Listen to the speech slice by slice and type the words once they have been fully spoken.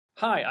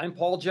Hi, I'm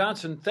Paul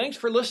Johnson. Thanks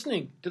for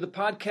listening to the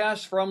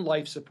podcast from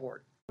Life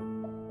Support.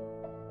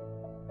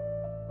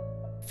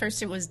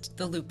 First, it was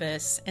the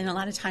lupus, and a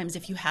lot of times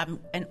if you have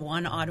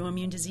one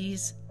autoimmune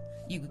disease,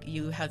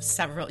 you have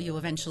several, you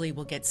eventually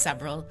will get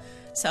several.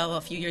 So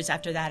a few years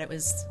after that, it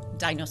was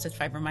diagnosed with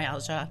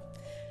fibromyalgia.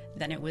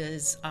 Then it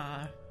was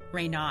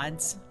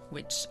Raynaud's,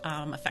 which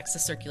affects the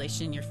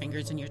circulation in your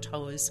fingers and your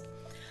toes.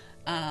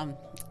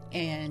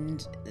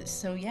 And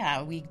so,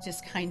 yeah, we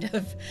just kind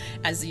of,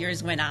 as the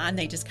years went on,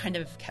 they just kind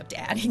of kept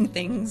adding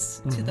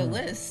things to the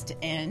list.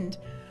 And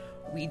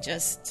we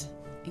just,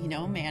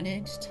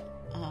 managed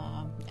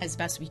as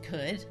best we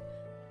could.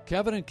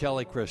 Kevin and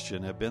Kelly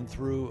Christian have been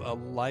through a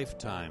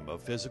lifetime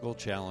of physical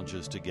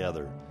challenges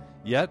together,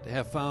 yet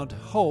have found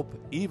hope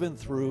even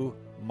through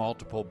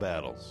multiple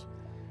battles.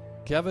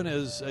 Kevin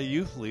is a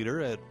youth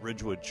leader at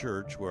Ridgewood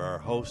Church, where our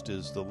host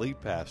is the lead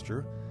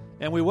pastor,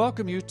 and we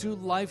welcome you to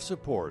Life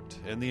Support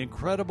and the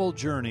incredible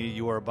journey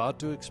you are about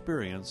to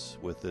experience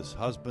with this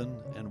husband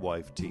and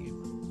wife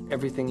team.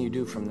 Everything you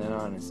do from then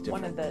on is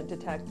different. One of the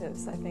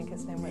detectives, I think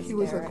his name was He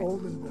was Derek. a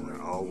golden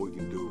boy. All we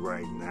can do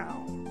right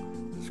now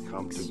is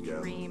come together.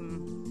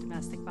 Extreme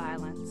domestic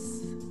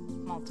violence,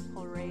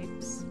 multiple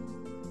rapes.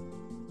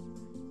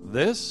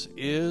 This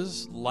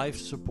is Life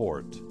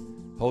Support,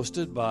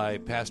 hosted by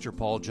Pastor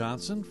Paul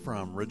Johnson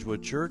from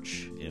Ridgewood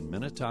Church in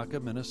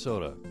Minnetonka,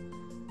 Minnesota.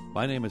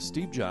 My name is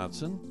Steve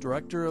Johnson,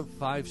 Director of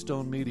Five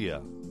Stone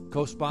Media,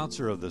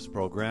 co-sponsor of this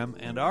program,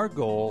 and our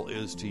goal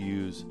is to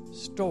use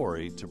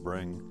story to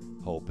bring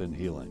hope and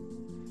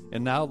healing.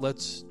 And now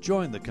let's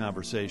join the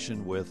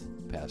conversation with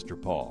Pastor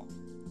Paul.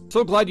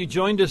 So glad you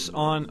joined us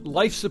on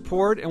Life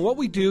Support. And what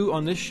we do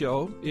on this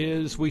show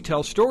is we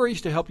tell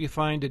stories to help you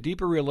find a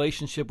deeper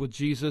relationship with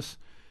Jesus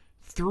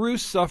through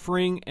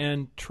suffering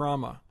and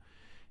trauma.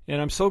 And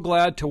I'm so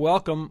glad to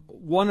welcome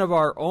one of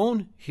our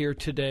own here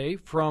today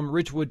from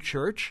Ridgewood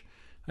Church.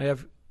 I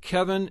have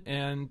Kevin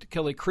and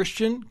Kelly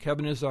Christian.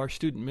 Kevin is our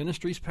student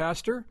ministries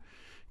pastor.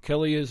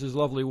 Kelly is his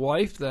lovely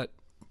wife that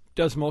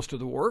does most of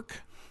the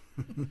work.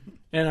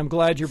 And I'm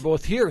glad you're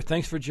both here.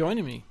 Thanks for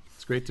joining me.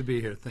 It's great to be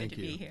here. Thank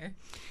you. Great to be here.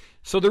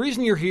 So the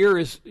reason you're here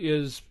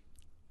is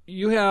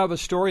you have a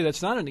story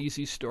that's not an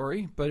easy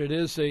story, but it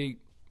is a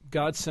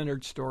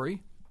God-centered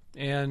story.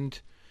 And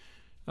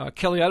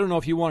Kelly, I don't know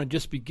if you want to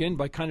just begin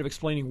by kind of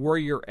explaining where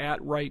you're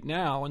at right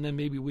now, and then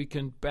maybe we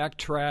can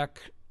backtrack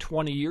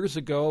 20 years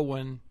ago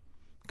when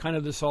kind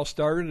of this all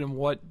started and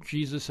what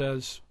Jesus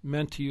has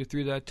meant to you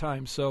through that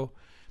time. So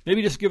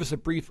maybe just give us a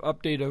brief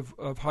update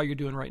of how you're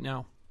doing right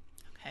now.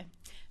 Okay.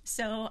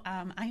 So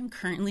I'm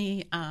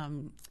currently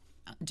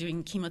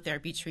doing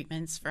chemotherapy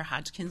treatments for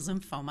Hodgkin's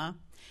lymphoma.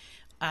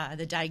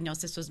 The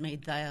diagnosis was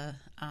made the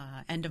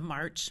end of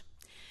March.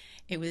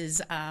 It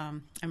was,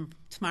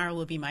 tomorrow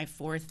will be my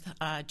fourth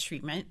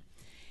treatment,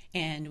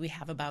 and we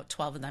have about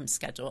 12 of them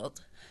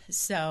scheduled.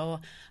 So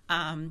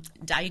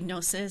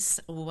diagnosis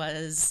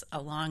was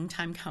a long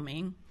time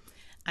coming.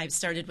 I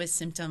started with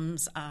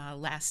symptoms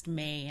last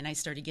May, and I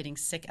started getting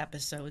sick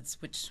episodes,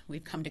 which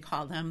we've come to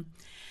call them.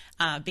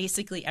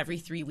 Basically, every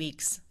 3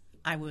 weeks,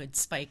 I would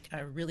spike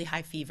a really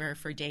high fever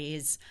for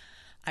days.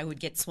 I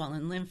would get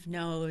swollen lymph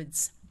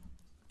nodes,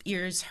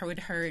 ears would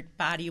hurt,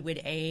 body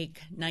would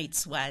ache, night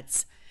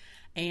sweats.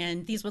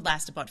 And these would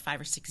last about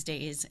 5 or 6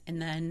 days.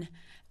 And then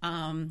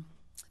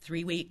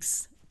 3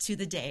 weeks to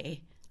the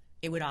day,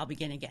 it would all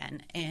begin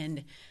again.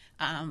 And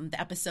the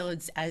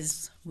episodes,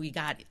 as we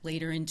got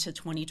later into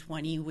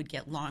 2020, would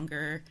get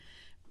longer,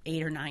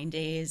 8 or 9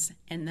 days.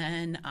 And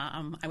then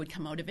I would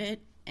come out of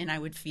it, and I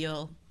would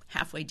feel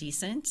halfway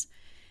decent.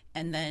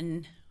 And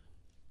then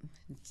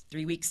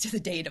 3 weeks to the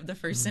date of the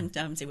first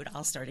symptoms, it would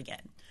all start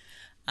again.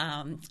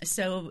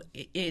 So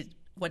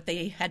what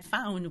they had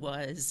found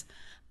was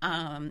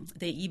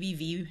the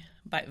EBV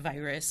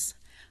virus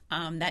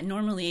that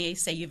normally,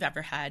 say you've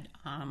ever had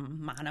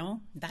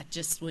mono, that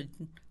just would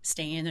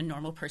stay in a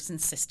normal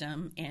person's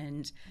system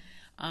and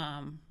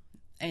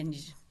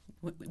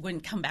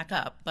wouldn't come back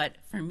up. But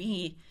for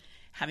me,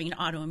 having an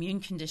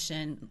autoimmune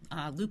condition,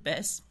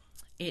 lupus,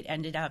 it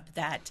ended up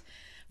that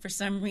for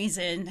some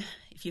reason,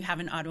 if you have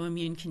an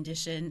autoimmune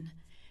condition,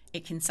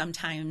 it can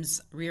sometimes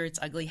rear its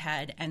ugly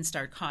head and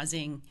start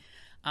causing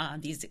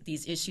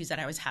these issues that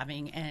I was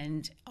having,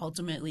 and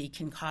ultimately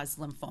can cause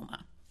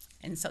lymphoma.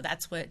 And so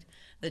that's what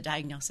the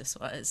diagnosis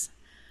was.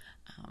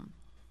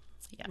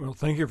 Yeah. Well,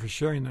 thank you for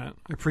sharing that.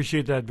 I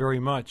appreciate that very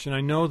much. And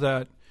I know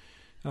that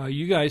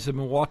you guys have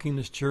been walking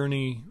this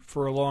journey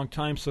for a long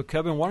time. So,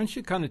 Kevin, why don't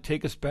you kind of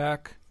take us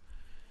back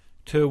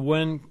to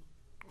when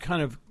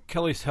kind of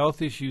Kelly's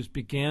health issues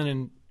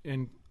began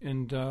and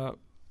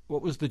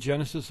what was the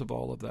genesis of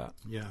all of that?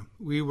 Yeah,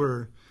 we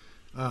were,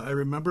 I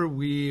remember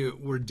we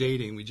were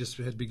dating. We just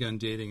had begun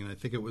dating, and I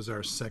think it was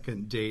our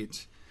second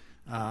date.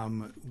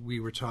 We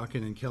were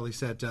talking, and Kelly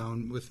sat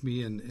down with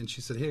me, and she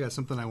said, "Hey, I got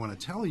something I want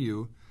to tell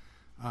you.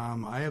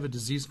 I have a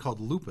disease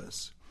called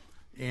lupus."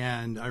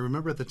 And I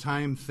remember at the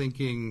time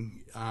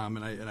thinking,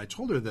 and I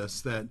told her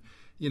this, that,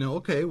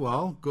 okay,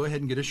 well, go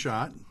ahead and get a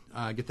shot,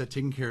 get that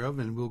taken care of,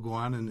 and we'll go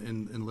on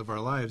and live our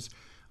lives.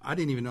 I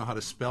didn't even know how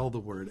to spell the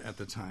word at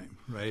the time,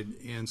 right?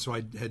 And so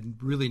I had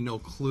really no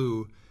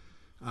clue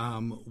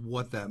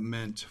what that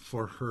meant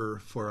for her,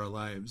 for our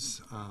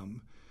lives.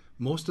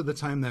 Most of the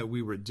time that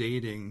we were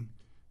dating,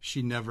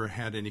 she never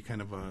had any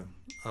kind of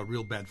a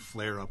real bad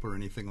flare-up or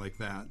anything like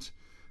that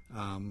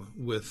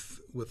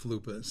with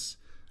lupus.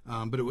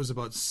 But it was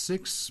about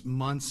 6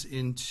 months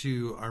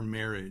into our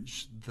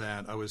marriage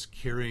that I was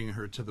carrying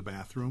her to the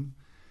bathroom,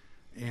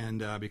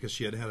 and because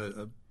she had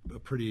a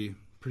pretty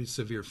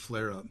severe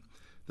flare-up,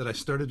 that I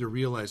started to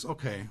realize,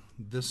 okay,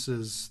 this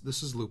is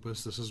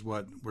lupus. This is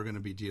what we're going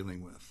to be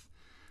dealing with.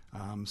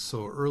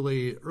 So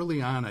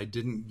early on, I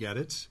didn't get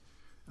it,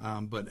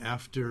 but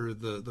after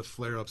the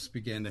flare-ups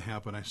began to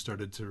happen, I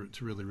started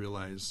to really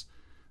realize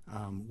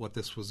what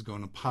this was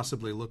going to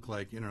possibly look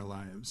like in our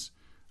lives.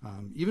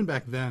 Even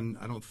back then,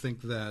 I don't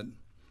think that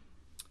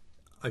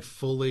I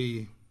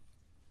fully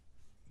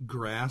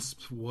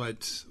grasped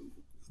what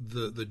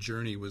the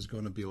journey was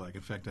going to be like.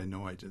 In fact, I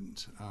know I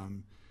didn't,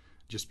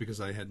 just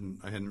because I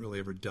hadn't really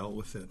ever dealt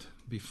with it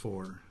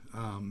before.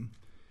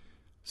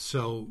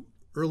 So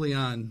early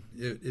on,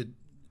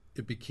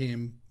 it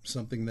became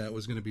something that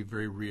was going to be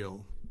very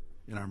real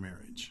in our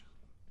marriage.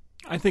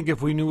 I think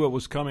if we knew what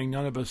was coming,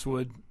 none of us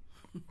would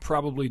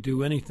probably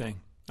do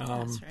anything.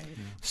 That's right.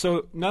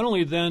 So not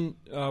only then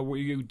were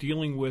you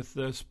dealing with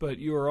this, but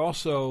you were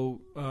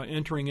also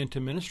entering into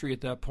ministry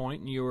at that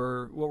point.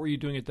 And what were you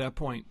doing at that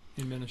point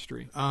in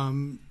ministry?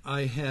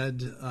 I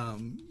had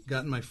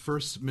gotten my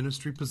first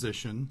ministry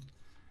position,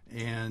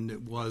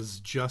 and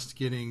was just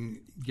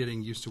getting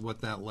used to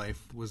what that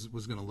life was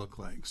going to look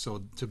like.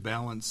 So to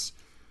balance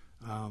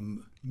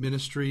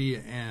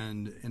ministry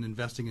and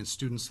investing in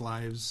students'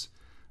 lives,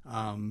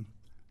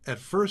 at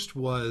first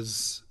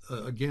was,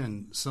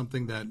 again,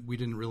 something that we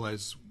didn't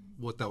realize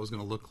what that was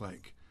going to look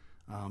like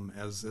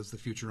as the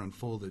future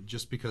unfolded,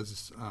 just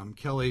because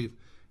Kelly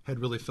had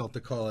really felt the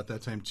call at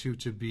that time, too,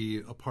 to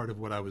be a part of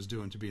what I was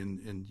doing, to be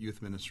in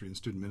youth ministry and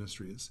student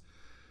ministries.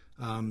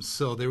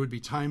 So there would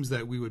be times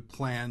that we would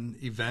plan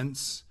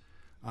events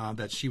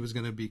that she was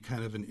going to be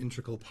kind of an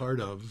integral part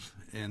of,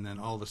 and then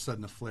all of a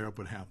sudden a flare-up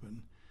would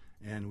happen,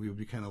 and we would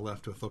be kind of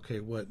left with, okay,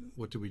 what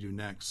do we do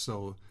next?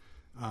 So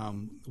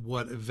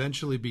what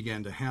eventually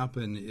began to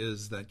happen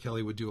is that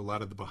Kelly would do a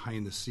lot of the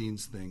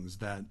behind-the-scenes things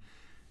that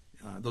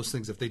those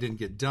things, if they didn't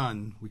get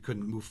done, we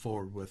couldn't move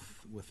forward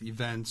with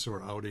events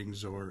or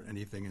outings or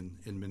anything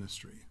in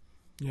ministry.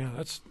 Yeah,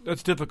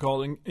 that's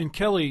difficult. And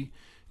Kelly,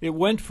 it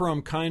went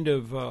from kind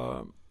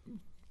of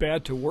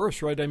bad to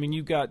worse, right? I mean,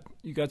 you got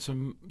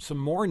some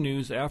more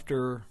news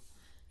after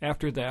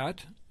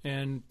that,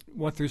 and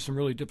went through some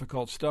really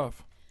difficult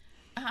stuff.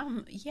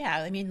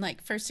 Yeah, I mean,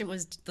 like, first it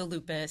was the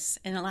lupus,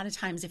 and a lot of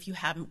times if you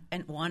have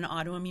one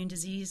autoimmune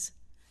disease,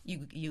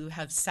 you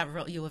have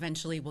several, you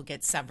eventually will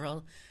get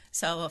several.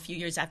 So a few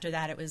years after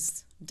that, it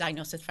was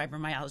diagnosed with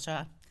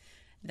fibromyalgia.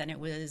 Then it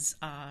was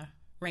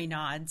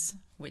Raynaud's,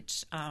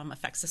 which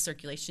affects the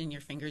circulation in your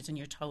fingers and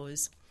your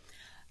toes.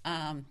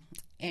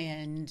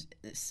 And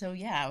so,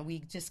 yeah, we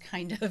just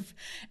kind of,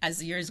 as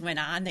the years went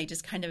on, they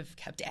just kind of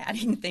kept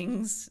adding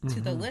things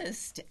to the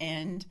list,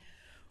 and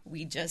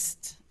we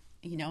just,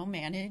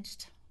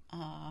 managed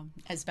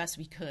as best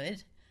we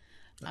could.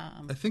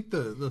 I think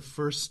the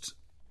first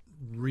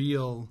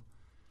real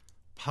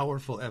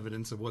powerful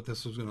evidence of what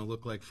this was going to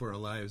look like for our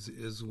lives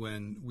is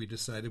when we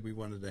decided we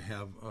wanted to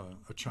have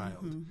a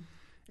child.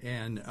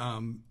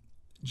 And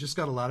just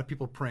got a lot of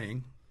people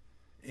praying,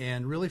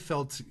 and really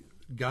felt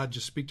God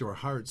just speak to our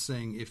hearts,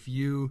 saying, if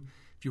you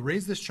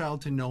raise this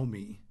child to know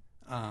me,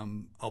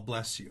 I'll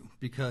bless you.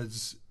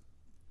 Because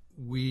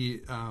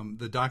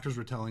the doctors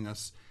were telling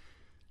us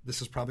this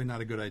is probably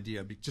not a good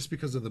idea, just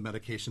because of the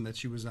medication that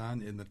she was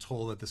on and the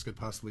toll that this could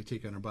possibly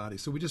take on her body.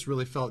 So we just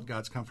really felt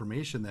God's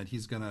confirmation that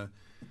He's gonna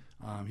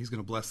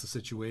bless the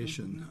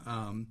situation.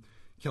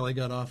 Kelly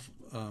got off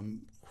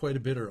quite a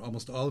bit, or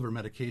almost all of her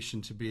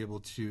medication, to be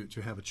able to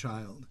have a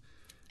child.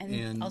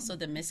 And also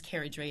the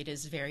miscarriage rate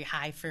is very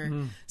high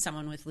for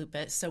someone with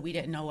lupus, so we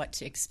didn't know what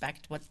to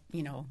expect, what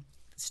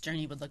this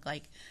journey would look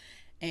like.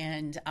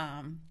 And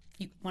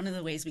one of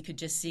the ways we could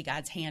just see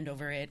God's hand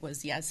over it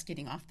was, yes,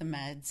 getting off the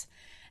meds.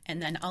 And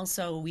then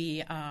also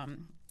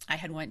I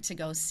had went to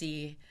go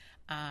see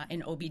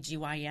an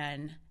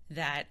OBGYN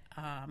that,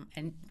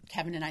 and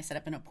Kevin and I set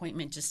up an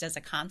appointment just as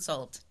a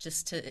consult,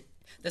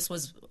 this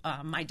was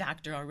my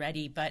doctor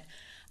already, but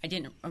I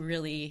didn't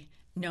really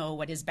know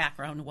what his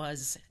background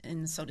was,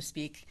 and so to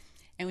speak.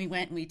 And we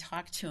went and we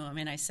talked to him,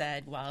 and I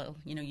said, well,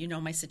 you know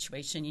my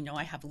situation,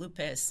 I have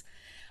lupus,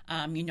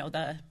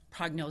 the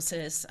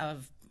prognosis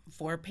of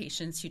 4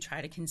 patients who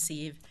try to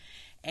conceive.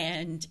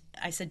 And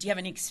I said, do you have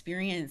any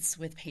experience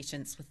with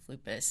patients with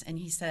lupus? And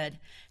he said,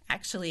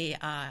 actually,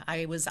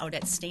 I was out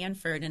at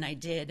Stanford and I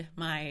did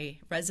my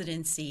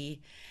residency,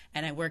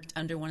 and I worked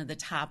under one of the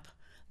top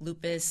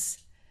lupus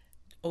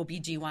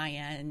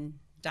OBGYN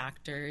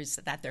doctors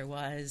that there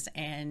was.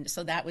 And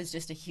so that was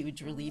just a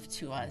huge relief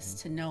to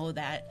us to know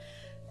that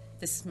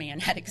this man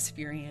had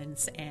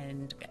experience,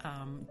 and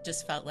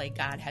just felt like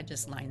God had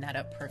just lined that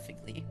up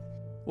perfectly.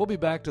 We'll be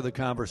back to the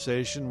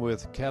conversation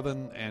with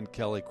Kevin and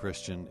Kelly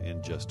Christian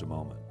in just a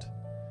moment.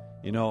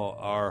 You know,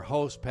 our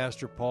host,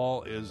 Pastor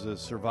Paul, is a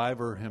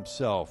survivor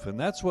himself, and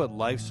that's what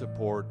life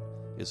support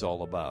is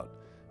all about.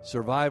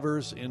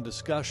 Survivors in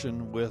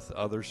discussion with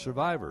other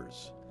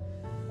survivors.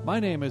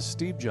 My name is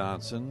Steve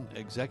Johnson,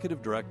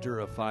 Executive Director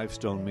of Five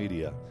Stone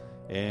Media,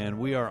 and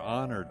we are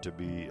honored to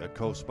be a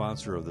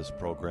co-sponsor of this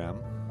program.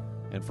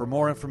 And for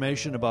more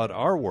information about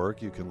our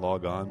work, you can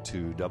log on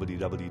to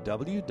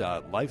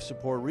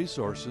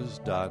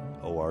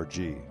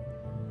www.lifesupportresources.org.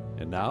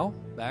 And now,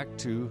 back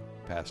to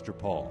Pastor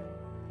Paul.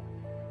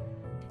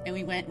 And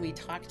we went and we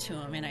talked to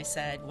him, and I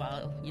said,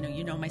 well,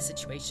 you know my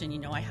situation. You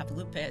know I have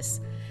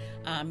lupus.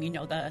 You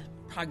know the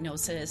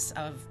prognosis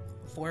of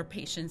 4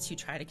 patients who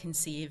try to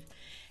conceive.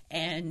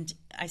 And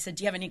I said,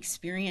 do you have any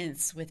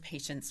experience with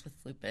patients with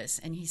lupus?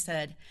 And he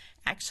said,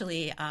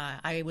 actually,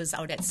 I was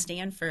out at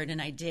Stanford,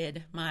 and I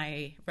did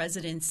my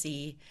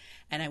residency,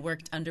 and I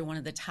worked under one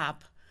of the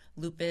top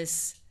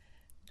lupus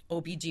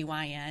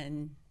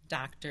OBGYN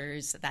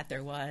doctors that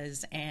there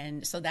was.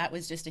 And so that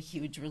was just a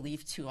huge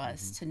relief to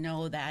us to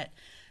know that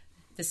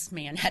this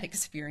man had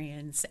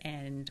experience,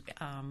 and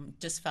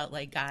just felt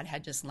like God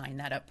had just lined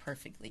that up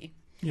perfectly.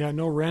 Yeah,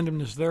 no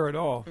randomness there at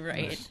all.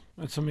 Right.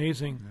 That's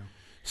amazing. Yeah.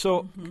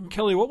 So,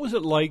 Kelly, what was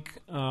it like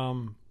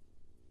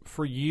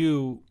for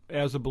you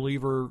as a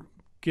believer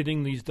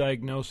getting these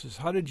diagnoses?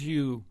 How did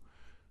you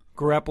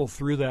grapple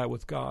through that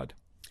with God?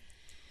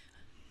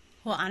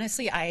 Well,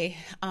 honestly, I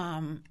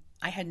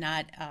had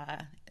not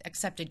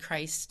accepted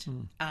Christ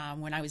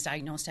when I was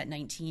diagnosed at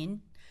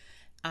 19.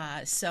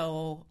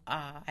 So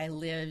I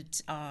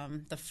lived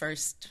the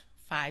first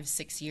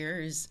 5-6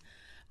 years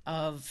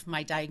of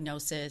my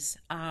diagnosis.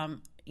 I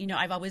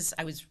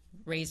was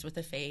raised with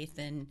the faith,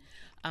 and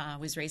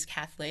was raised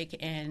Catholic,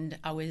 and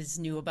always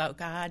knew about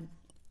God,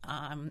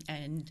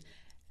 and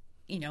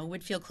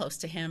would feel close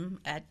to Him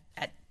at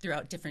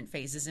throughout different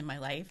phases in my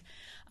life,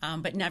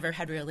 but never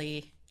had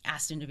really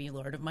asked Him to be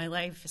Lord of my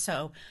life.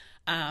 So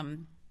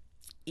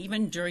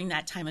even during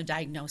that time of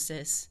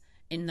diagnosis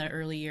in the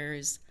early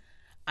years,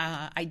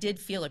 I did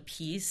feel a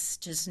peace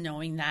just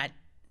knowing that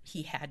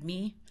He had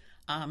me,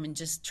 and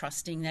just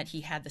trusting that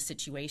He had the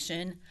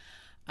situation.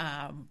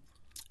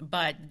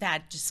 But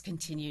that just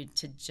continued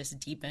to just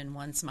deepen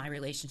once my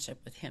relationship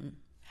with Him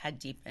had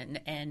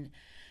deepened. And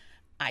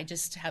I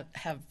just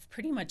have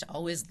pretty much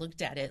always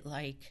looked at it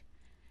like,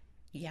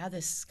 yeah,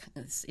 this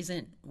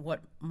isn't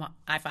what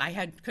if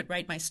I could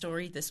write my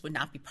story, this would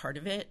not be part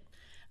of it.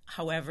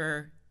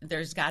 However,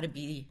 there's got to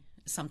be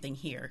something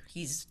here.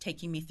 He's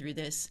taking me through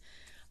this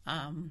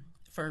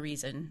for a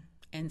reason.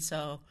 And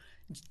so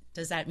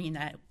does that mean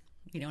that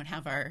we don't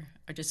have our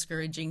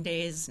discouraging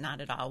days? Not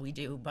at all, we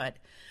do. But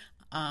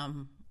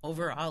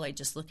overall, I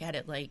just look at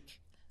it like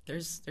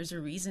there's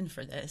a reason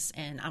for this,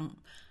 and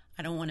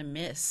I don't want to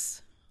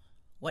miss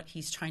what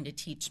He's trying to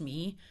teach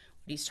me,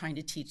 what He's trying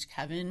to teach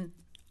Kevin,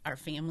 our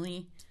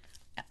family,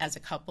 as a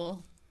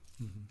couple.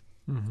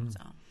 Mm-hmm. Mm-hmm. So,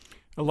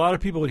 a lot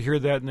of people would hear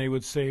that and they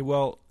would say,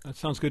 "Well, that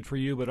sounds good for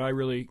you, but I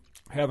really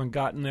haven't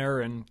gotten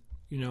there, and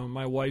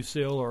my wife's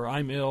ill, or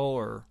I'm ill,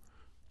 or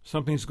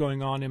something's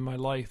going on in my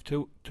life."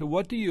 To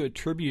what do you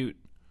attribute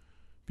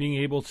being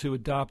able to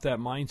adopt that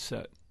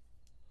mindset?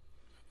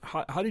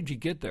 How did you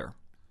get there?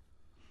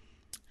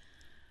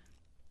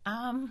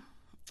 Gosh,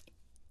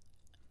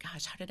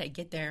 how did I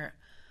get there?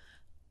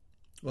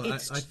 Well, I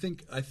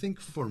think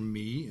for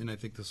me, and I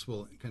think this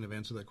will kind of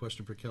answer that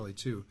question for Kelly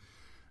too,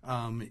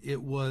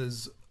 it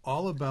was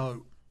all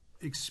about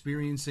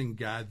experiencing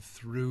God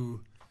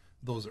through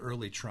those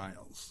early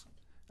trials.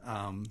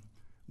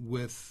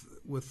 With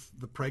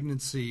the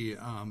pregnancy,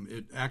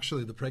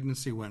 the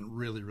pregnancy went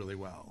really, really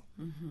well.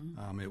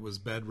 Mm-hmm. It was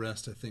bed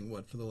rest, I think,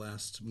 for the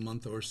last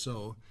month or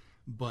so.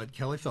 But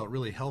Kelly felt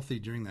really healthy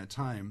during that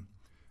time.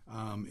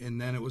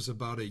 And then it was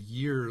about a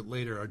year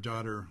later, our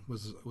daughter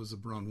was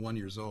around 1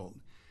 year old,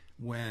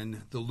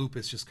 when the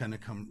lupus just kind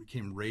of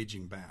came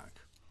raging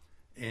back.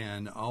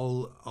 And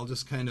I'll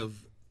just kind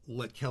of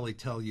let Kelly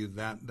tell you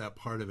that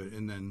part of it,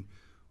 and then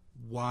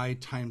why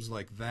times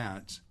like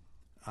that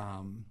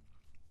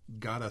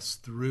got us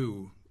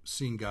through,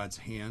 seeing God's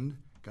hand,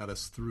 got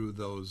us through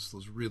those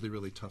really,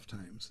 really tough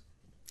times.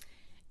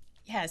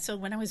 Yeah, so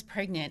when I was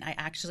pregnant, I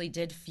actually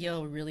did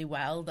feel really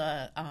well.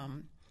 The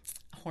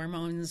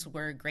hormones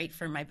were great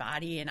for my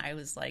body, and I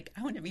was like,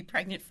 I want to be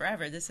pregnant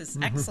forever. This is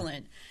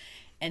excellent.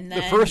 And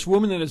then, the first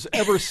woman that has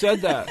ever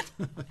said that.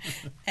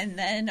 And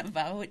then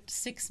about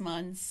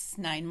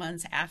 9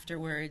 months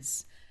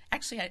afterwards,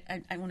 actually,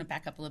 I want to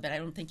back up a little bit. I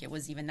don't think it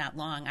was even that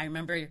long. I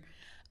remember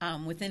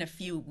within a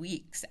few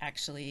weeks,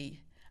 actually,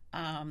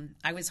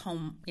 I was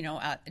home,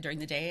 during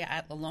the day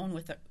alone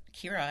with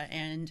Kira,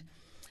 and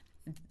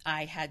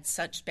I had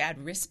such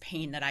bad wrist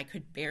pain that I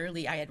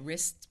had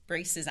wrist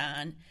braces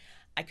on.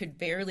 I could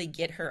barely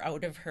get her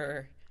out of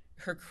her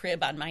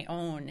crib on my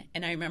own.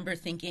 And I remember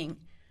thinking,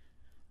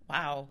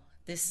 wow,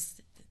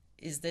 is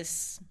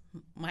this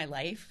my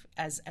life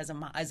as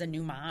a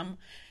new mom,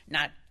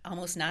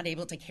 almost not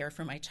able to care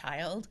for my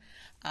child?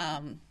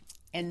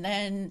 And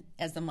then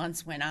as the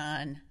months went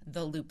on,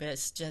 the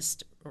lupus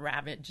just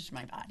ravaged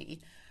my body.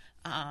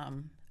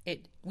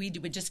 We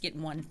would just get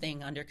one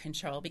thing under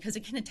control because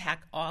it can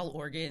attack all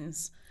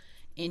organs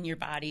in your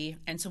body.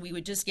 And so we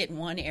would just get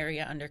one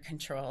area under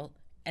control,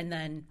 and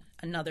then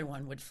another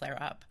one would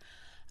flare up.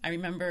 I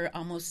remember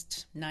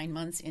almost 9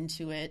 months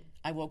into it,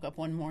 I woke up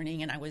one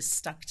morning and I was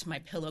stuck to my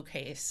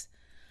pillowcase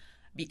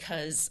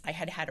because I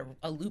had had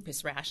a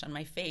lupus rash on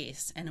my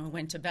face. And I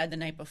went to bed the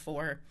night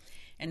before,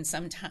 and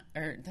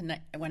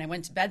when I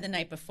went to bed the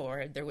night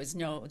before, they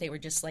were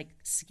just like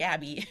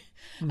scabby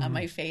on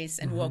my face,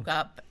 and woke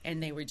up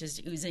and they were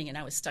just oozing, and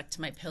I was stuck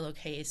to my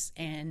pillowcase,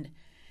 and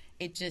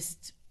it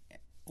just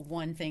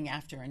one thing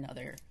after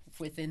another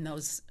within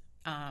those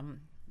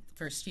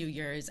first few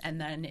years.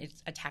 And then it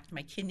attacked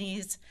my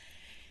kidneys,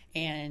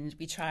 and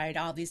we tried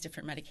all these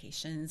different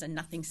medications and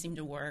nothing seemed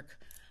to work.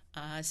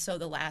 So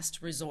the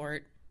last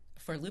resort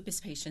for lupus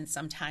patients,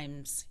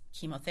 sometimes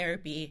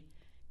chemotherapy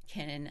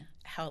can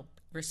help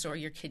restore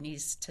your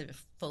kidneys to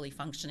fully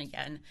function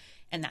again.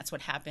 And that's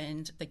what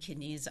happened. The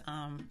kidneys,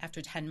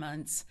 after 10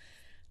 months,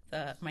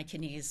 my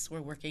kidneys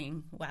were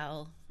working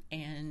well.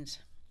 And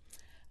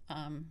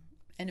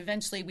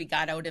eventually we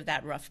got out of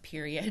that rough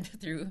period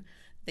through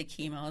the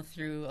chemo,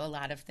 through a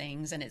lot of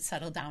things, and it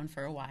settled down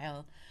for a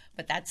while.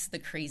 But that's the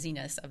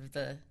craziness of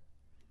the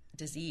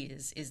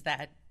disease, is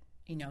that,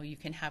 you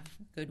can have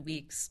good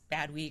weeks,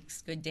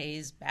 good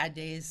days, bad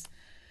days.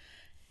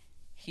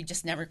 You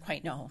just never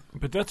quite know.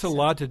 But that's a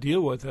lot to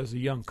deal with as a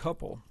young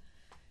couple,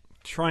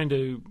 trying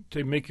to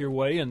make your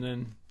way and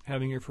then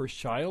having your first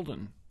child.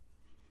 And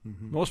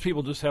most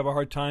people just have a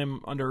hard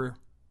time under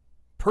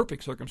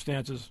perfect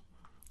circumstances,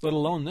 let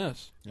alone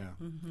this. Yeah.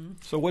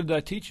 So what did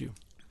that teach you?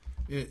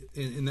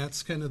 And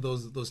that's kind of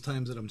those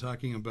times that I'm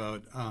talking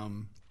about.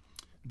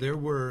 There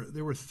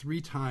were 3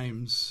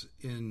 times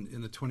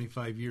in the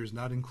 25 years,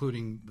 not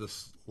including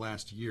this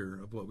last year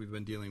of what we've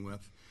been dealing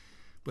with,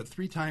 but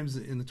 3 times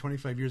in the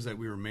 25 years that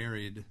we were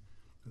married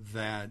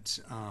that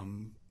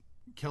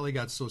Kelly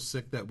got so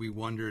sick that we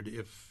wondered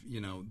if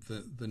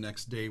the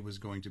next day was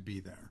going to be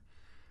there.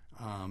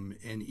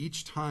 And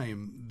each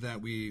time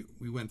that we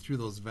went through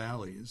those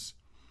valleys,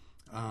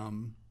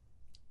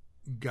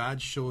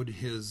 God showed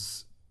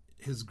His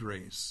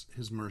grace,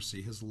 His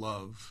mercy, His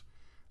love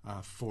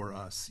for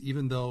us.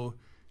 Even though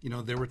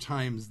there were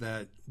times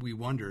that we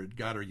wondered,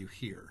 God, are you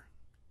here?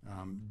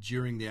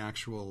 During the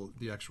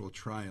actual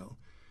trial.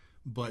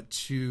 But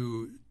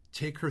to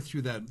take her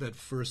through that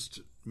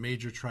first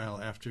major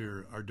trial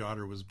after our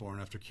daughter was born,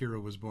 after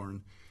Kira was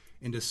born,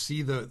 and to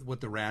see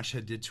what the rash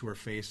had did to her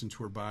face and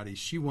to her body,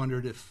 she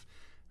wondered if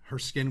her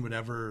skin would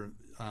ever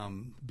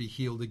be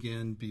healed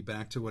again, be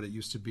back to what it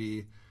used to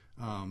be.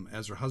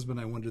 As her husband,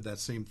 I wondered that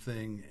same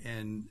thing.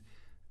 And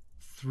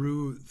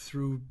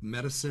through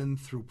medicine,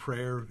 through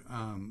prayer,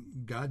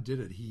 God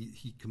did it.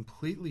 He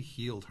completely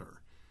healed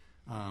her.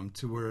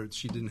 To where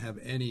she didn't have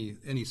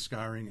any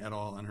scarring at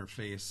all on her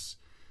face.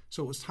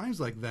 So it was times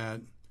like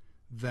that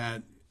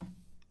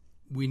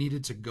we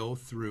needed to go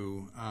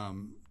through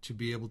to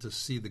be able to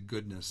see the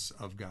goodness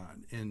of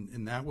God,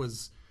 and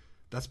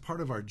that's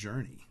part of our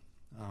journey.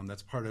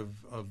 That's part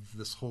of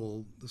this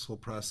whole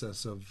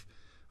process of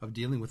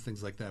dealing with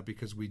things like that,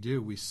 because we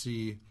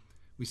see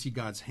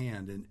God's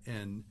hand,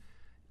 and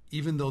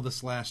even though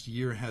this last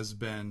year has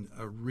been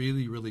a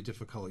really, really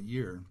difficult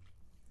year.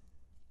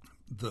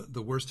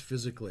 The worst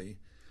physically,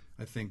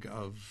 I think,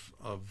 of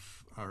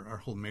our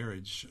whole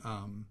marriage.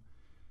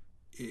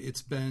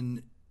 There's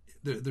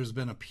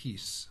been a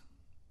peace,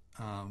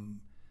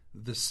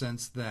 the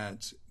sense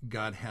that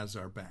God has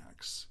our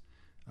backs.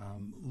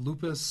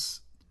 Lupus,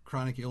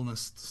 chronic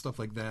illness, stuff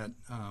like that.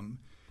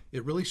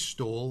 It really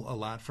stole a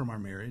lot from our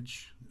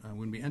marriage.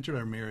 When we entered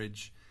our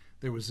marriage,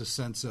 there was a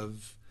sense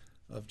of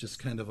just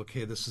kind of,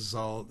 okay, this is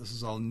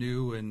all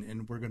new,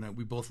 and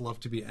we both love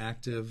to be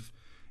active.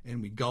 And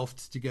we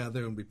golfed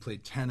together, and we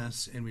played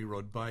tennis, and we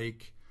rode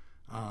bike.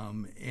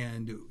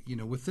 And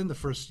within the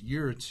first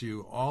year or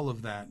two, all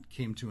of that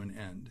came to an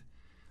end.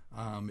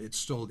 It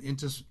stole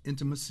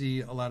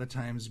intimacy a lot of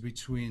times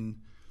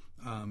between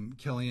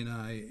Kelly and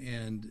I,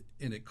 and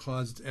it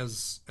caused,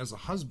 as a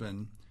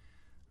husband,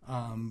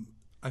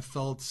 I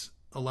felt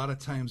a lot of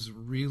times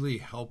really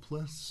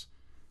helpless.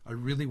 I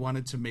really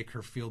wanted to make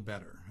her feel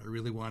better. I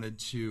really wanted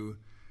to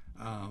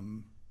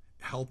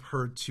help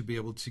her to be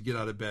able to get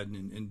out of bed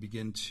and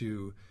begin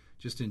to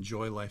just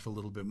enjoy life a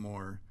little bit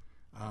more.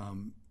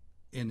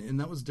 And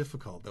that was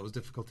difficult. That was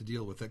difficult to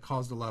deal with. That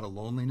caused a lot of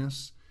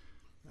loneliness.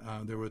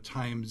 There were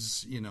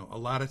times, a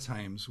lot of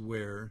times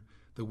where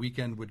the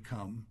weekend would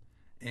come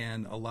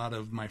and a lot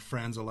of my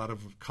friends, a lot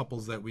of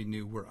couples that we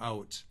knew were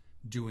out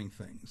doing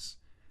things.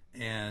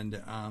 And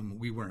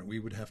we weren't. We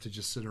would have to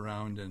just sit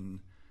around and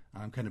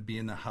kind of be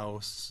in the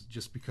house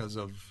just because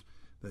of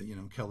that,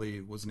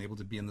 Kelly wasn't able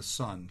to be in the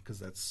sun because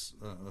that's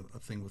a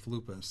thing with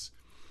lupus.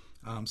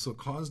 So it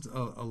caused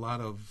a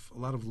lot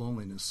of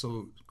loneliness.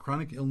 So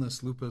chronic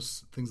illness,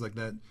 lupus, things like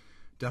that,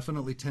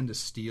 definitely tend to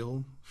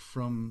steal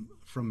from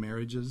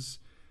marriages.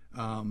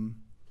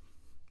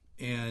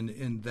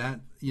 And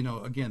that, you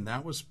know, again,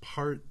 that was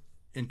part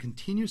and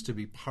continues to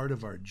be part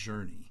of our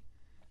journey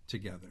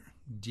together,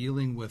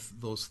 dealing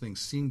with those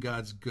things, seeing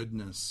God's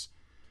goodness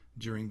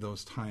during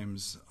those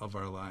times of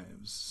our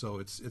lives. So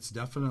it's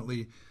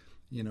definitely,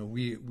 you know,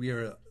 we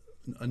are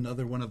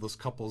another one of those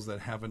couples that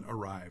haven't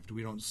arrived.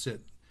 We don't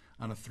sit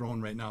on a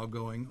throne right now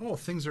going, oh,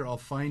 things are all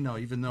fine now,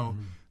 even though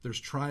there's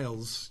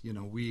trials. You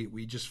know,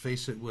 we just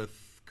face it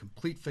with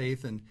complete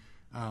faith, and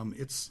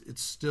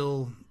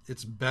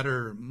it's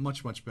better,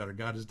 much better.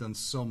 God has done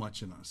so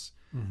much in us,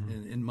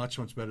 and much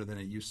better than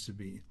it used to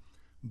be.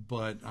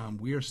 But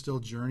we are still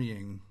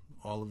journeying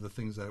all of the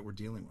things that we're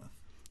dealing with.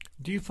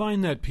 Do you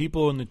find that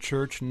people in the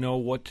church know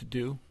what to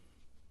do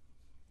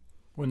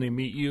when they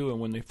meet you and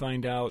when they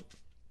find out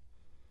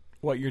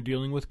what you're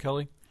dealing with,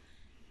 Kelly?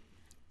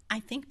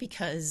 I think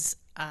because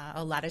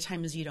a lot of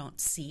times you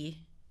don't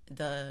see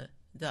the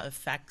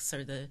effects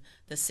or the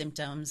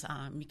symptoms.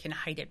 You can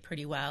hide it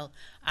pretty well.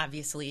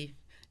 Obviously,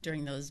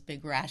 during those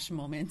big rash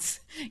moments,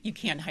 you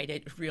can't hide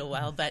it real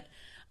well. But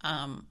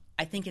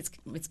I think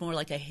it's more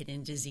like a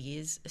hidden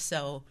disease.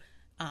 So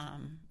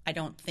I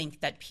don't think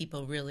that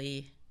people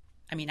really.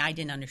 I mean, I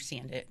didn't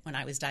understand it when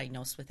I was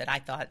diagnosed with it. I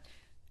thought,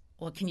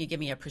 well, can you give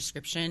me a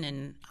prescription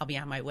and I'll be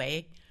on my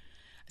way?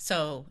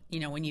 So, you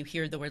know, when you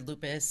hear the word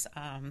lupus,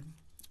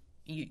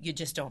 you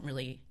just don't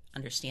really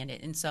understand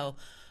it. And so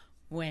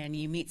when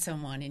you meet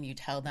someone and you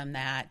tell them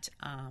that,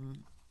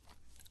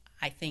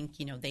 I think,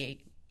 you know,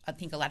 I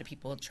think a lot of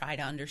people try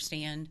to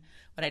understand,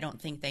 but I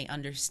don't think they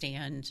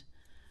understand.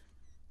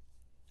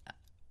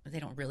 They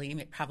don't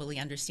really probably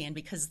understand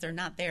because they're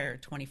not there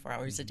 24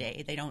 hours a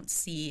day. They don't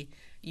see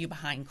you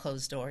behind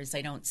closed doors.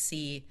 They don't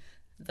see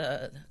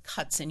the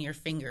cuts in your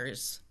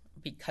fingers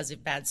because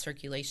of bad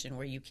circulation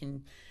where you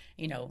can,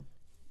 you know,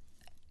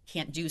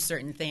 can't do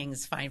certain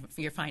things.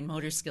 Your fine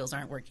motor skills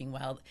aren't working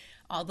well.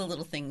 All the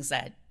little things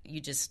that you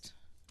just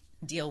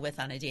deal with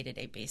on a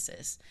day-to-day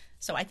basis.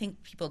 So I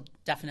think people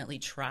definitely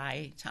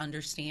try to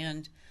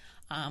understand,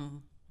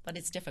 but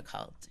it's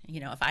difficult.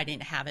 You know, if I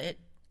didn't have it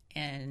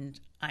and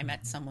I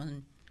met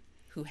someone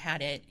who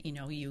had it, you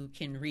know, you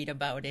can read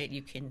about it,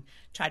 you can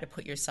try to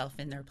put yourself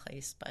in their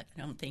place, but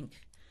I don't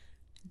think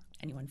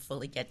anyone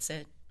fully gets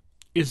it.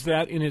 Is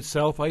that in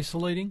itself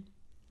isolating?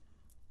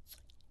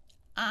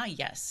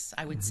 Yes,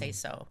 I would say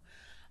so.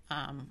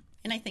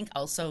 And I think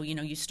also, you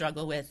know, you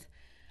struggle with,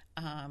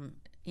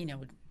 you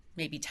know,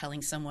 maybe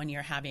telling someone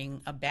you're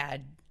having a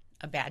bad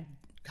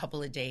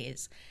couple of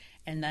days,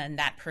 and then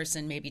that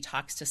person maybe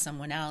talks to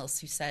someone else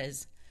who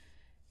says,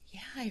 yeah,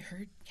 I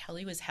heard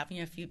Kelly was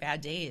having a few bad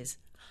days.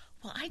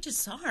 Well, I just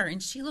saw her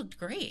and she looked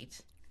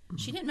great.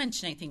 She didn't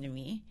mention anything to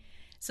me.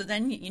 So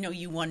then, you know,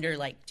 you wonder,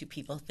 like, do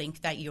people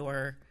think that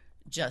you're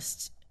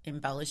just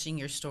embellishing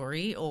your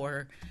story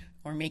or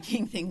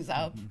making things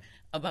up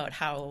about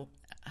how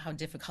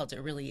difficult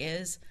it really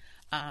is?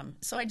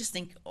 So I just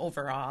think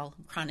overall,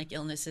 chronic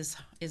illness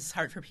is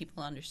hard for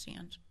people to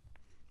understand.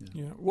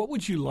 Yeah. What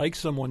would you like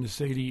someone to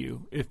say to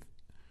you if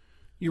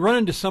you run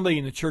into somebody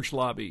in the church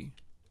lobby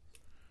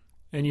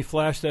and you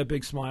flash that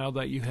big smile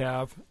that you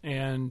have,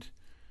 and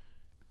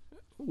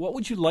what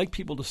would you like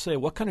people to say?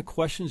 What kind of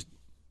questions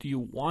do you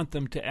want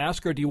them to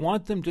ask, or do you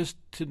want them just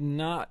to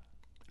not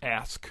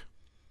ask?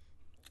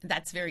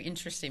 That's very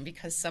interesting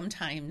because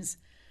sometimes,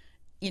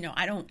 you know,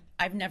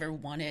 I've never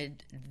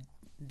wanted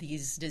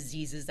these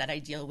diseases that I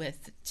deal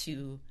with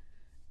to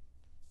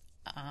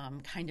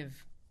kind of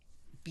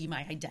be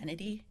my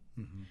identity.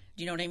 Do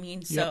you know what I mean?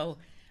 Yep. So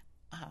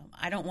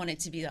I don't want it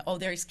to be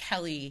there's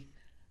Kelly,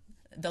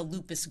 the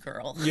lupus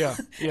girl. Yeah.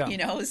 You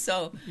know,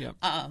 so yep.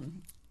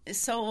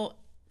 So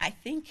I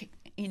think,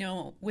 you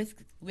know,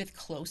 with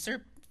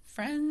closer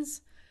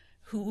friends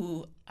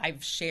who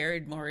I've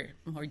shared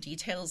more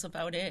details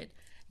about it,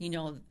 you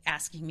know,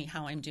 asking me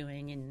how I'm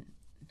doing and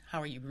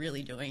how are you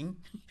really doing,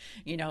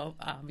 you know,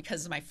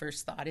 because my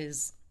first thought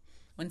is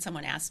when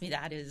someone asks me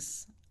that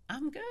is,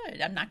 I'm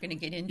good. I'm not going to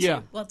get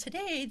into, well,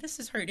 today this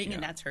is hurting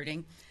and that's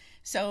hurting.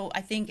 So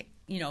I think,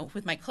 you know,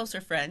 with my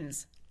closer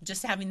friends,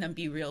 just having them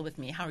be real with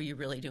me, how are you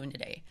really doing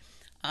today?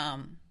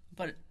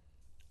 But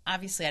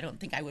obviously I don't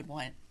think I would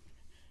want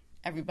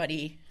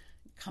everybody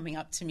coming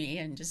up to me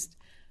and just,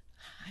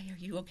 hi, are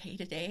you okay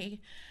today?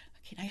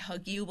 Can I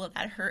hug you? Will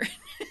that hurt?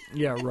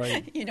 Yeah,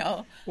 right. You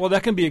know. Well,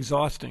 that can be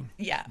exhausting.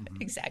 Yeah,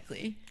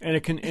 exactly. And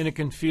it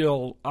can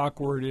feel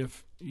awkward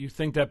if you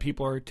think that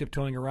people are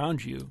tiptoeing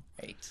around you.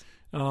 Right.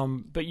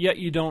 But yet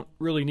you don't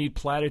really need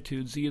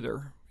platitudes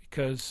either,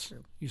 because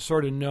you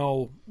sort of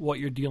know what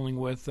you're dealing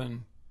with,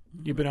 and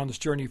you've been on this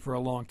journey for a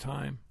long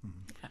time.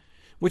 Yeah.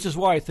 Which is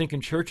why I think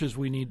in churches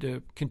we need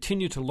to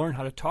continue to learn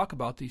how to talk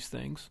about these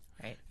things,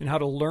 right, and how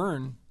to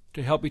learn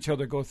to help each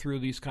other go through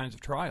these kinds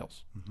of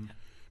trials.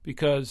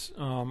 Because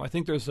I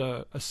think there's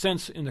a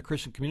sense in the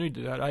Christian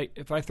community that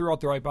if I throw out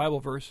the right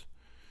Bible verse,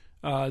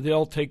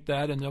 they'll take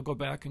that and they'll go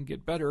back and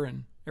get better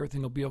and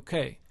everything will be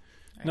okay.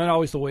 Right. Not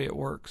always the way it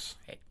works,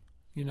 right.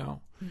 You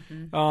know.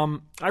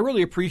 I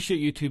really appreciate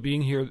you two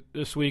being here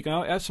this week.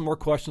 I'll ask some more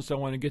questions I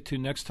want to get to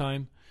next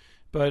time.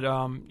 But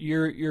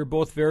you're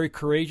both very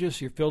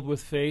courageous. You're filled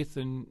with faith,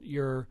 and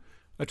you're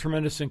a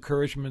tremendous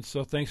encouragement.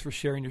 So thanks for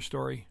sharing your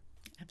story.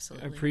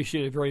 Absolutely. I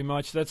appreciate it very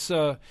much. That's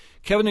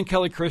Kevin and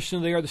Kelly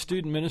Christian. They are the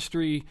student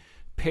ministry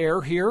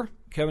pair here.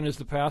 Kevin is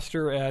the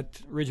pastor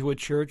at Ridgewood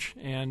Church,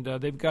 and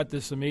they've got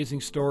this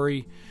amazing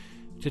story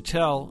to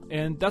tell.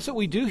 And that's what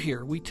we do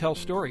here. We tell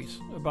stories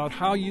about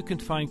how you can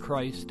find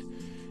Christ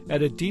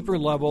at a deeper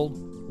level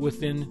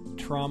within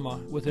trauma,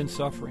 within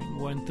suffering,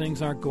 when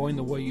things aren't going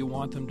the way you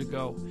want them to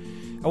go.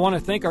 I want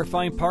to thank our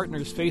fine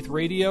partners, Faith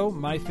Radio,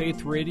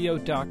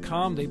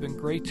 myfaithradio.com. They've been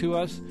great to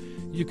us.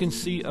 You can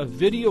see a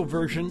video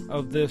version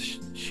of this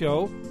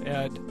show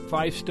at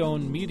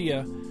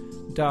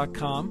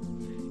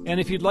fivestonemedia.com. And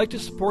if you'd like to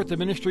support the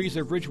ministries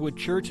of Ridgewood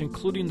Church,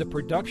 including the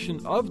production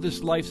of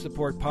this Life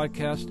Support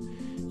podcast,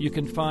 you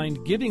can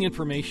find giving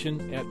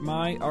information at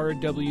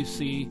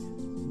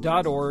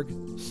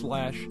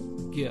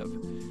myrwc.org/give.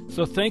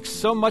 So thanks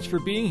so much for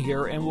being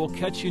here, and we'll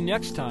catch you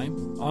next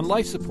time on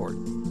Life Support.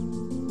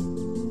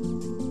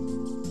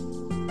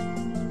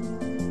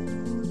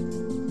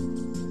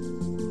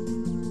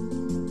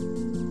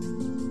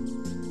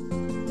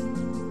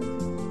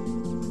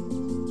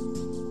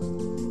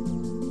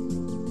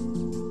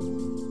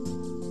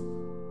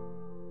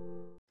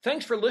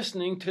 Thanks for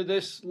listening to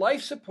this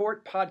Life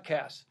Support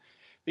podcast.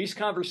 These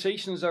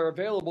conversations are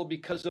available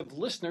because of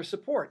listener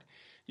support.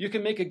 You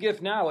can make a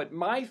gift now at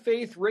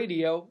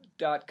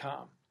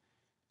myfaithradio.com.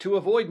 To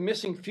avoid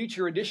missing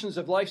future editions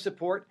of Life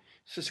Support,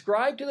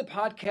 subscribe to the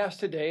podcast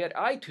today at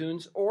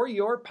iTunes or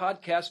your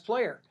podcast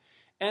player.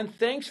 And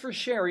thanks for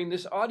sharing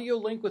this audio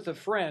link with a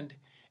friend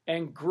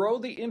and grow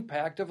the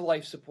impact of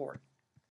Life Support.